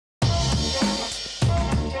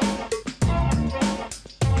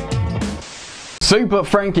Super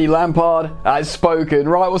Frankie Lampard has spoken.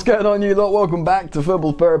 Right, what's going on, you lot? Welcome back to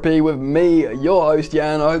Football Therapy with me, your host,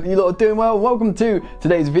 Yan. I hope you lot are doing well. Welcome to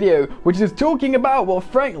today's video, which is talking about what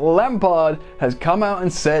Frank Lampard has come out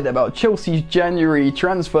and said about Chelsea's January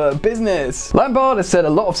transfer business. Lampard has said a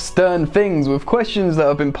lot of stern things with questions that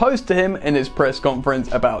have been posed to him in his press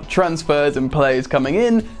conference about transfers and players coming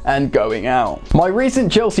in and going out. My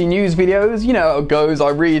recent Chelsea news videos, you know how it goes. I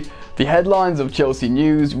read the headlines of Chelsea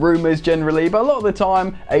news, rumours generally, but a lot of the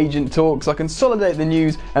time, agent talks, I consolidate the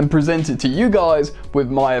news and present it to you guys with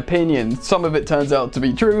my opinion. Some of it turns out to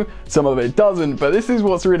be true, some of it doesn't, but this is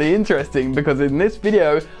what's really interesting because in this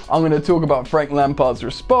video, I'm going to talk about Frank Lampard's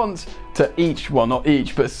response to each, well not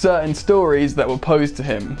each, but certain stories that were posed to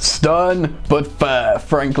him. Stern but fair,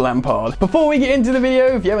 Frank Lampard. Before we get into the video,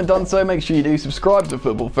 if you haven't done so, make sure you do subscribe to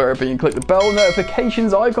Football Therapy and click the bell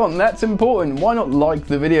notifications icon. That's important. Why not like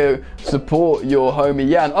the video? Support your homie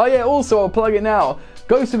Yan. Oh yeah, also I'll plug it now.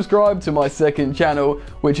 Go subscribe to my second channel,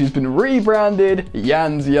 which has been rebranded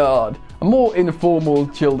Yan's Yard. A more informal,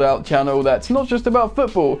 chilled out channel that's not just about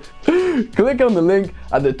football. Click on the link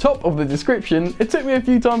at the top of the description. It took me a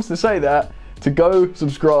few times to say that, to go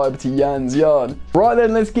subscribe to Yan's Yard. Right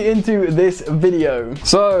then, let's get into this video.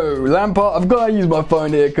 So, Lampard, I've got to use my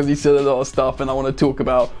phone here because he said a lot of stuff and I want to talk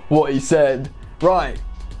about what he said. Right.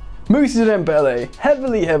 Moussa Dembele,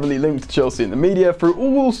 heavily linked to Chelsea in the media through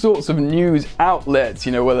all sorts of news outlets,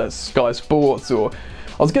 you know, whether it's Sky Sports or,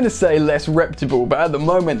 I was going to say less reputable, but at the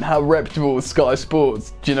moment, how reputable is Sky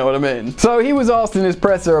Sports? Do you know what I mean? So he was asked in his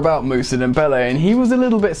presser about Moussa Dembele, and he was a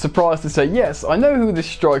little bit surprised to say, yes, I know who this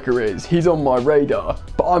striker is. He's on my radar.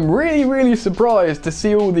 But I'm really surprised to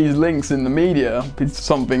see all these links in the media. It's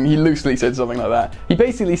something, he loosely said something like that. He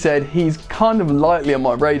basically said he's kind of lightly on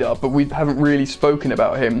my radar, but we haven't really spoken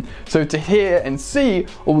about him. So to hear and see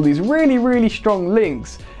all these really strong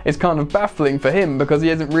links is kind of baffling for him because he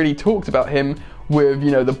hasn't really talked about him with,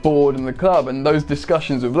 you know, the board and the club, and those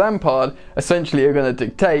discussions with Lampard essentially are going to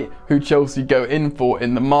dictate who Chelsea go in for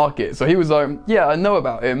in the market. So he was like, yeah, I know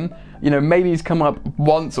about him, you know, maybe he's come up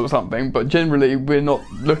once or something, but generally we're not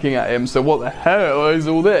looking at him, so what the hell is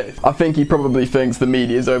all this? I think he probably thinks the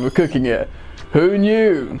media's overcooking it. Who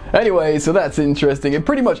knew? Anyway, so that's interesting. It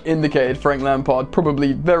pretty much indicated Frank Lampard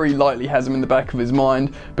probably very lightly has him in the back of his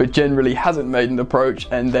mind, but generally hasn't made an approach,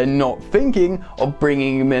 and they're not thinking of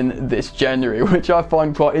bringing him in this January, which I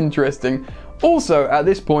find quite interesting. Also, at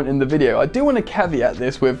this point in the video, I do want to caveat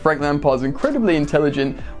this with Frank Lampard's incredibly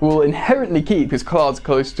intelligent, will inherently keep his cards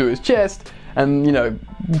close to his chest, and, you know,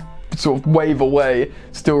 sort of wave away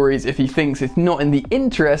stories if he thinks it's not in the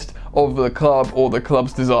interest of the club or the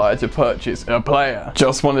club's desire to purchase a player.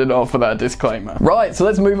 Just wanted to offer that disclaimer. Right, so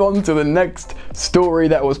let's move on to the next story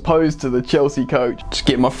that was posed to the Chelsea coach. Just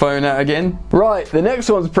get my phone out again. Right, the next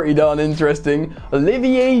one's pretty darn interesting.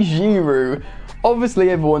 Olivier Giroud. Obviously,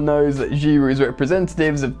 everyone knows that Giroud's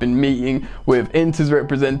representatives have been meeting with Inter's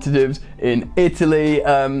representatives in Italy,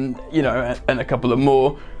 you know, and a couple of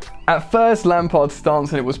more. At first, Lampard's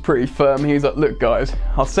stance on it was pretty firm. He was like, look guys,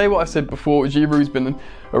 I'll say what I said before, Giroud's been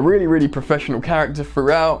a really professional character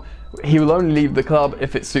throughout. He will only leave the club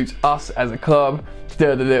if it suits us as a club.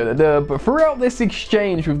 But throughout this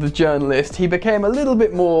exchange with the journalist, he became a little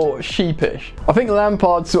bit more sheepish. I think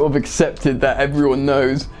Lampard sort of accepted that everyone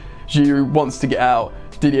knows Giroud wants to get out.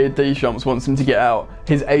 Didier Deschamps wants him to get out.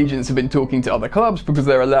 His agents have been talking to other clubs because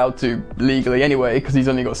they're allowed to legally anyway, because he's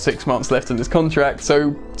only got 6 months left in his contract.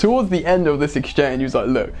 So towards the end of this exchange, he was like,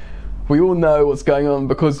 look, we all know what's going on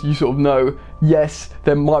because you sort of know, yes,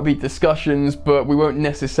 there might be discussions, but we won't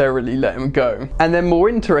necessarily let him go. And then more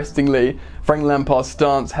interestingly, Frank Lampard's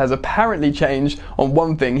stance has apparently changed on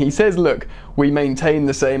one thing. He says, look, we maintain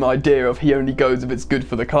the same idea of he only goes if it's good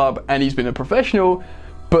for the club and he's been a professional.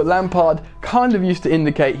 But Lampard kind of used to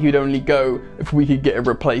indicate he'd only go if we could get a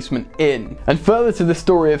replacement in. And further to the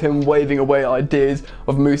story of him waving away ideas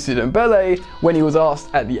of Moussa Dembele, when he was asked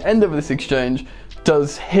at the end of this exchange,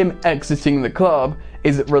 does him exiting the club,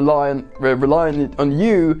 is it reliant on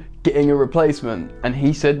you getting a replacement? And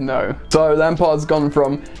he said no. So Lampard's gone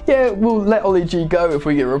from, yeah, we'll let Oli G go if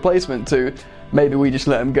we get a replacement, to maybe we just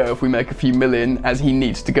let him go if we make a few million, as he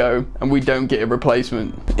needs to go and we don't get a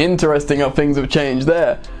replacement. Interesting how things have changed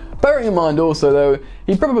there. Bearing in mind also though,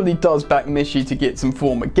 he probably does back Michy to get some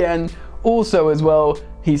form again. Also as well,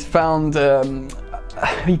 he's found,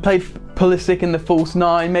 he played Pulisic in the false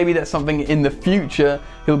nine. Maybe that's something in the future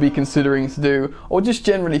he'll be considering to do, or just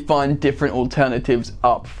generally find different alternatives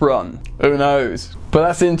up front. Who knows? But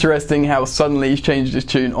that's interesting how suddenly he's changed his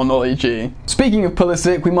tune on Oli G. Speaking of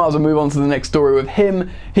Pulisic, we might as well move on to the next story with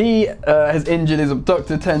him. He has injured his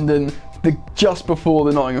abductor tendon just before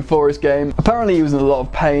the Nottingham Forest game. Apparently he was in a lot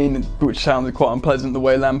of pain, which sounded quite unpleasant the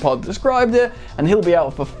way Lampard described it, and he'll be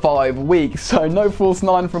out for 5 weeks, so no false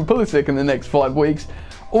 9 from Pulisic in the next 5 weeks.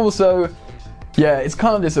 Also, yeah, it's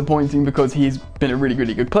kind of disappointing because he's been a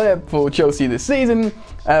really good player for Chelsea this season.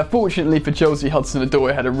 Fortunately for Chelsea,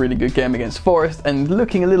 Hudson-Odoi had a really good game against Forest and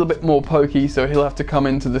looking a little bit more pokey, so he'll have to come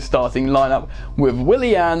into the starting lineup with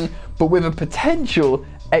Willian, but with a potential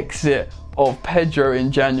exit of Pedro in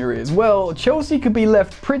January as well. Chelsea could be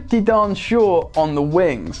left pretty darn short on the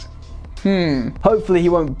wings. Hopefully he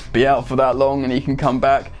won't be out for that long and he can come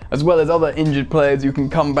back, as well as other injured players who can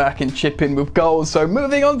come back and chip in with goals. So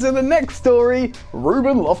moving on to the next story,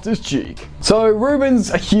 Ruben Loftus-Cheek. So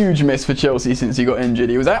Ruben's a huge miss for Chelsea since he got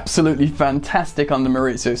injured. He was absolutely fantastic under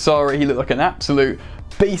Maurizio Sarri. He looked like an absolute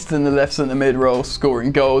beast in the left centre mid role,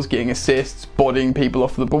 scoring goals, getting assists, bodying people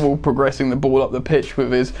off the ball, progressing the ball up the pitch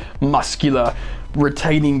with his muscular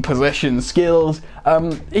retaining possession skills.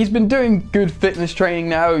 He's been doing good fitness training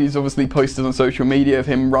now. He's obviously posted on social media of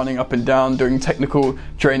him running up and down, doing technical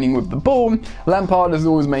training with the ball. Lampard has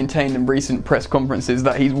always maintained in recent press conferences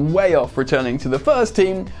that he's way off returning to the first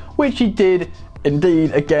team, which he did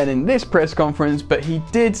indeed again in this press conference, but he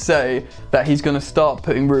did say that he's going to start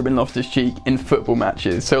putting Ruben Loftus-Cheek in football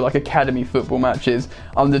matches, so like academy football matches,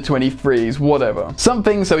 under 23s, whatever.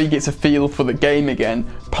 Something so he gets a feel for the game again,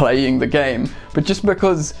 playing the game. But just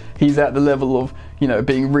because he's at the level of, you know,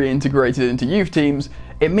 being reintegrated into youth teams,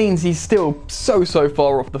 it means he's still so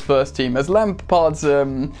far off the first team, as Lampard's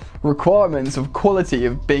requirements of quality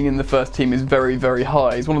of being in the first team is very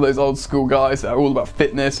high. He's one of those old school guys that are all about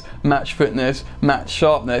fitness, match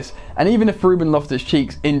sharpness, and even if Ruben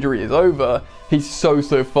Loftus-Cheek's injury is over, he's so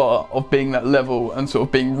far off being that level and sort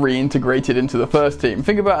of being reintegrated into the first team.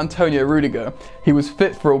 Think about Antonio Rudiger. He was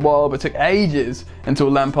fit for a while but took ages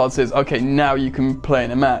until Lampard says, okay, now you can play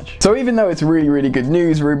in a match. So even though it's really good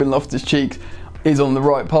news Ruben Loftus-Cheek is on the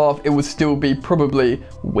right path, it would still be probably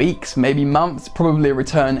weeks, maybe months, probably a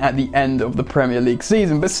return at the end of the Premier League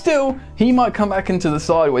season, but still, he might come back into the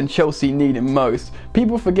side when Chelsea need him most.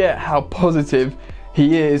 People forget how positive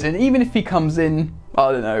he is, and even if he comes in,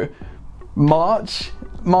 I don't know, March,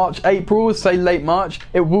 April, say late March,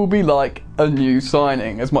 it will be like a new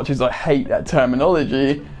signing. As much as I hate that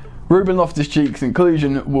terminology, Ruben Loftus-Cheek's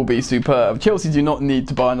inclusion will be superb. Chelsea do not need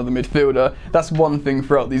to buy another midfielder. That's one thing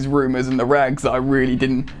throughout these rumours and the rags that I really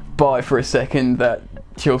didn't buy for a second, that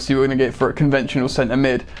Chelsea were going to get for a conventional centre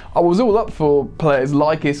mid. I was all up for players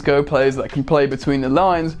like Isco, players that can play between the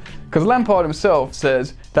lines, because Lampard himself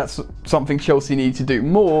says that's something Chelsea need to do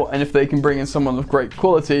more, and if they can bring in someone of great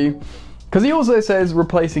quality. Because he also says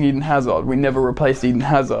replacing Eden Hazard. We never replaced Eden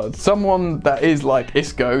Hazard. Someone that is like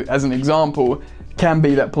Isco, as an example, can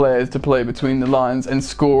be that player to play between the lines and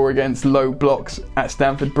score against low blocks at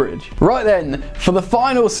Stamford Bridge. Right then, for the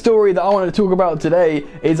final story that I want to talk about today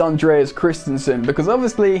is Andreas Christensen, because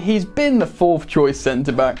obviously he's been the 4th choice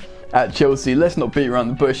centre-back at Chelsea. Let's not beat around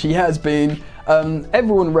the bush, he has been.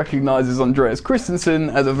 Everyone recognises Andreas Christensen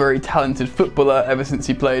as a very talented footballer ever since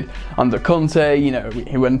he played under Conte. You know,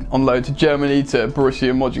 he went on loan to Germany to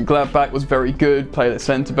Borussia Mönchengladbach, was very good, played at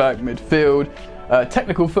centre-back, midfield,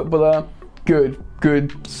 technical footballer, good,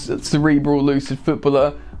 cerebral, lucid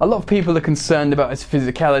footballer. A lot of people are concerned about his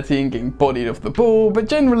physicality and getting bodied off the ball, but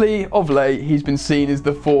generally, of late, he's been seen as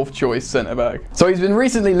the 4th choice centre-back. So he's been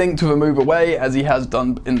recently linked with a move away, as he has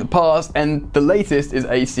done in the past, and the latest is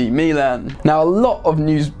AC Milan. Now, a lot of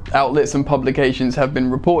news outlets and publications have been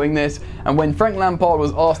reporting this, and when Frank Lampard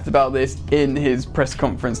was asked about this in his press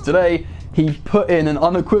conference today, he put in an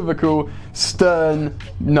unequivocal, stern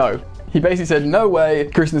no. He basically said, no way,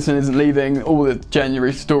 Christensen isn't leaving. All the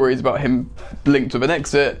January stories about him linked with an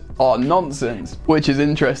exit are nonsense, which is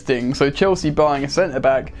interesting. So Chelsea buying a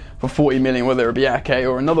centre-back for 40 million, whether it be Ake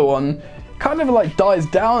or another one, kind of like dies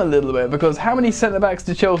down a little bit, because how many centre-backs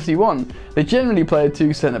do Chelsea want? They generally play a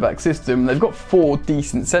 2 centre-back system. They've got 4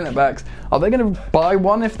 decent centre-backs. Are they going to buy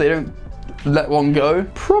one if they don't let one go?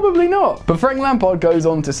 Probably not. But Frank Lampard goes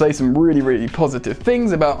on to say some really positive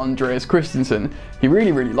things about Andreas Christensen. He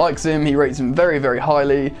really likes him. He rates him very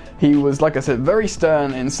highly. He was, like I said, very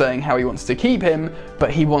stern in saying how he wants to keep him,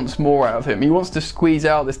 but he wants more out of him. He wants to squeeze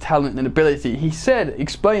out this talent and ability. He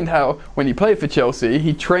explained how when he played for Chelsea,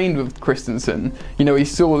 he trained with Christensen. You know, he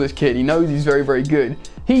saw this kid. He knows he's very good.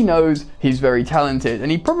 He knows he's very talented,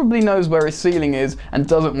 and he probably knows where his ceiling is and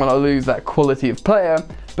doesn't want to lose that quality of player,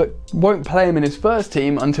 but won't play him in his first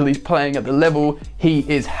team until he's playing at the level he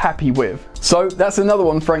is happy with. So that's another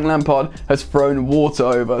one Frank Lampard has thrown water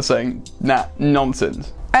over, saying, nah,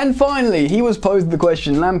 nonsense. And finally, he was posed the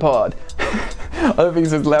question, Lampard, I don't think it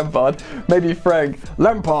says Lampard. Maybe Frank.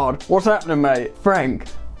 Lampard, what's happening, mate? Frank,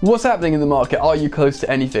 what's happening in the market? Are you close to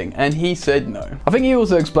anything? And he said no. I think he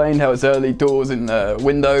also explained how it's early doors in the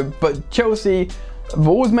window, but Chelsea have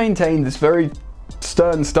always maintained this very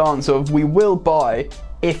stern stance of we will buy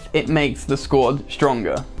if it makes the squad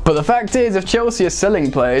stronger. But the fact is, if Chelsea are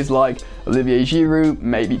selling players like Olivier Giroud,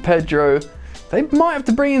 maybe Pedro, they might have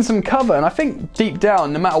to bring in some cover. And I think deep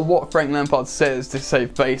down, no matter what Frank Lampard says to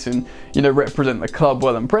save face and, you know, represent the club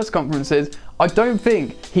well in press conferences, I don't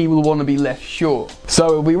think he will want to be left short. So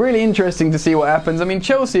it'll be really interesting to see what happens. I mean,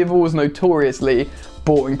 Chelsea have always notoriously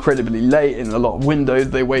bought incredibly late in a lot of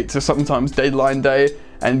windows. They wait to sometimes deadline day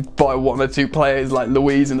and buy one or two players like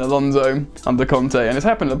Luiz and Alonso under Conte, and it's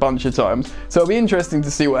happened a bunch of times. So it'll be interesting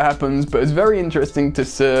to see what happens, but it's very interesting to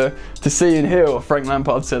see and hear what Frank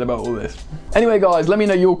Lampard said about all this. Anyway guys, let me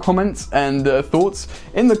know your comments and thoughts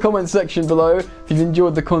in the comment section below. If you've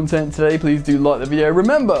enjoyed the content today, please do like the video.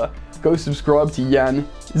 Remember, go subscribe to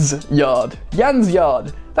Yan's Yard. Yan's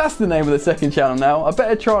Yard. That's the name of the second channel now. I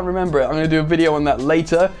better try and remember it. I'm going to do a video on that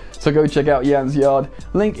later, so go check out Yan's Yard.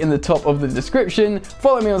 Link in the top of the description.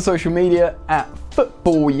 Follow me on social media at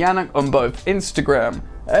FootballYannick on both Instagram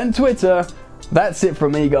and Twitter. That's it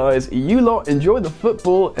from me, guys. You lot enjoy the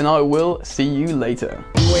football, and I will see you later.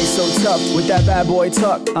 You ain't so tough with that bad boy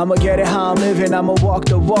tuck. I'ma get it how I'm living, I'ma walk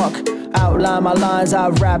the walk. Outline my lines, I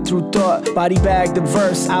rap through thought. Body bag the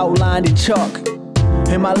verse, outlined in chalk.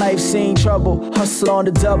 In my life seen trouble, hustle on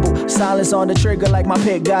the double. Silence on the trigger like my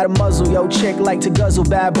pick got a muzzle. Yo, chick like to guzzle,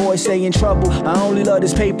 bad boy stay in trouble. I only love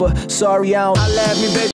this paper, sorry I don't. I laugh me, baby.